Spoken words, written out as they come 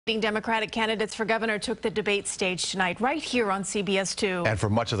Democratic candidates for governor took the debate stage tonight right here on CBS 2. And for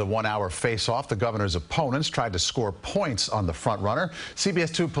much of the one-hour face-off, the governor's opponents tried to score points on the front-runner.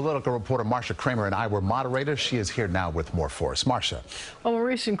 CBS 2 political reporter Marcia Kramer and I were moderators. She is here now with more for us. Marcia. Well,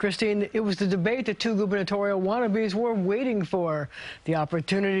 Maurice and Christine, it was the debate the two gubernatorial wannabes were waiting for. The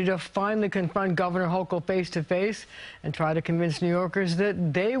opportunity to finally confront Governor Hochul face-to-face and try to convince New Yorkers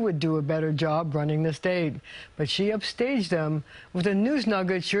that they would do a better job running the state. But she upstaged them with a news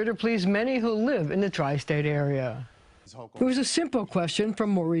nugget sure to please many who live in the tri-state area. It was a simple question from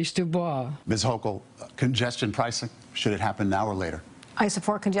Maurice Dubois. Ms. Hochul, congestion pricing, should it happen now or later? I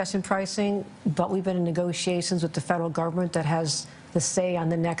support congestion pricing, but we've been in negotiations with the federal government that has the say on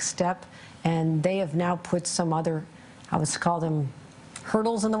the next step, and they have now put some other, I would call them,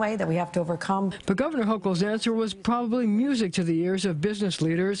 hurdles in the way that we have to overcome. But Governor Hochul's answer was probably music to the ears of business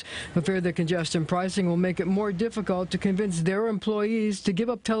leaders who fear that congestion pricing will make it more difficult to convince their employees to give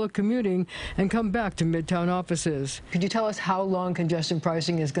up telecommuting and come back to Midtown offices. Could you tell us how long congestion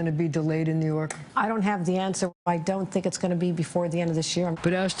pricing is going to be delayed in New York? I don't have the answer. I don't think it's going to be before the end of this year.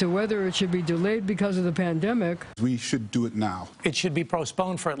 But as to whether it should be delayed because of the pandemic, we should do it now. It should be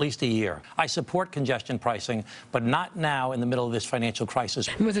postponed for at least a year. I support congestion pricing, but not now in the middle of this financial crisis.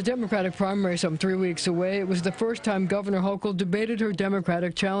 And with the Democratic primary some 3 weeks away, it was the first time Governor Hochul debated her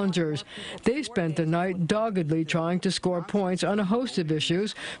Democratic challengers. They spent the night doggedly trying to score points on a host of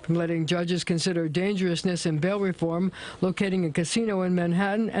issues, from letting judges consider dangerousness in bail reform, locating a casino in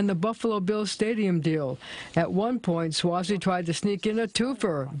Manhattan, and the Buffalo Bills stadium deal. At one point, Suozzi tried to sneak in a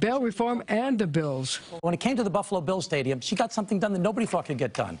twofer, bail reform and the Bills. When it came to the Buffalo Bills stadium, she got something done that nobody thought could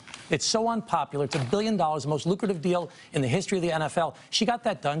get done. It's so unpopular. It's $1 billion, the most lucrative deal in the history of the NFL. She got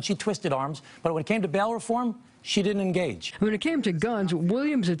that done. She twisted arms. But when it came to bail reform, she didn't engage. When it came to guns,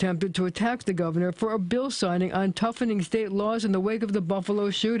 Williams attempted to attack the governor for a bill signing on toughening state laws in the wake of the Buffalo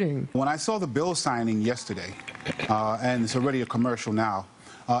shooting. When I saw the bill signing yesterday, and it's already a commercial now,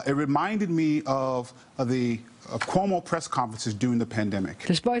 it reminded me of the Cuomo press conferences during the pandemic.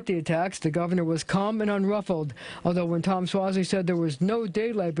 Despite the attacks, the governor was calm and unruffled. Although when Tom Suozzi said there was no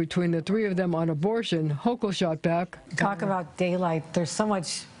daylight between the three of them on abortion, Hochul shot back. Talk about daylight. There's so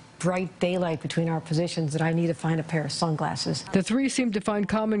much bright daylight between our positions that I need to find a pair of sunglasses. The three seemed to find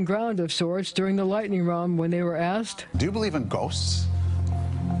common ground of sorts during the lightning round when they were asked, Do you believe in ghosts?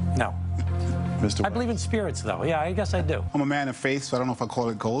 No. Mr. I believe in spirits, though. Yeah, I guess I do. I'm a man of faith, so I don't know if I call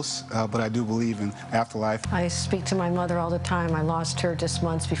it ghosts, but I do believe in afterlife. I speak to my mother all the time. I lost her just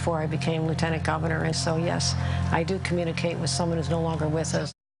months before I became lieutenant governor, and so, yes, I do communicate with someone who's no longer with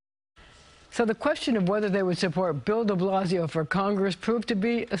us. So the question of whether they would support Bill de Blasio for Congress proved to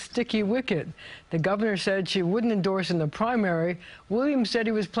be a sticky wicket. The governor said she wouldn't endorse in the primary. Williams said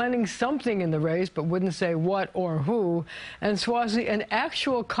he was planning something in the race, but wouldn't say what or who. And Suozzi, an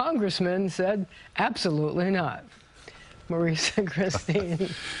actual congressman, said absolutely not. Maurice and Christine.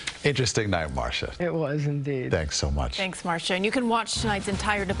 Interesting night, Marcia. It was indeed. Thanks so much. Thanks, Marcia. And you can watch tonight's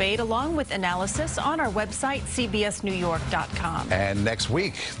entire debate along with analysis on our website, cbsnewyork.com. And next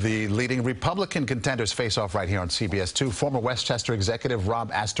week, the leading Republican contenders face off right here on CBS 2. Former Westchester executive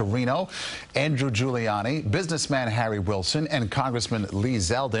Rob Astorino, Andrew Giuliani, businessman Harry Wilson, and Congressman Lee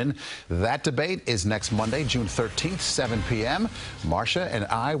Zeldin. That debate is next Monday, June 13th, 7 p.m. Marcia and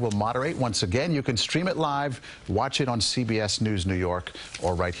I will moderate once again. You can stream it live, watch it on CBS News New York,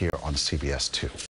 or right here on CBS 2.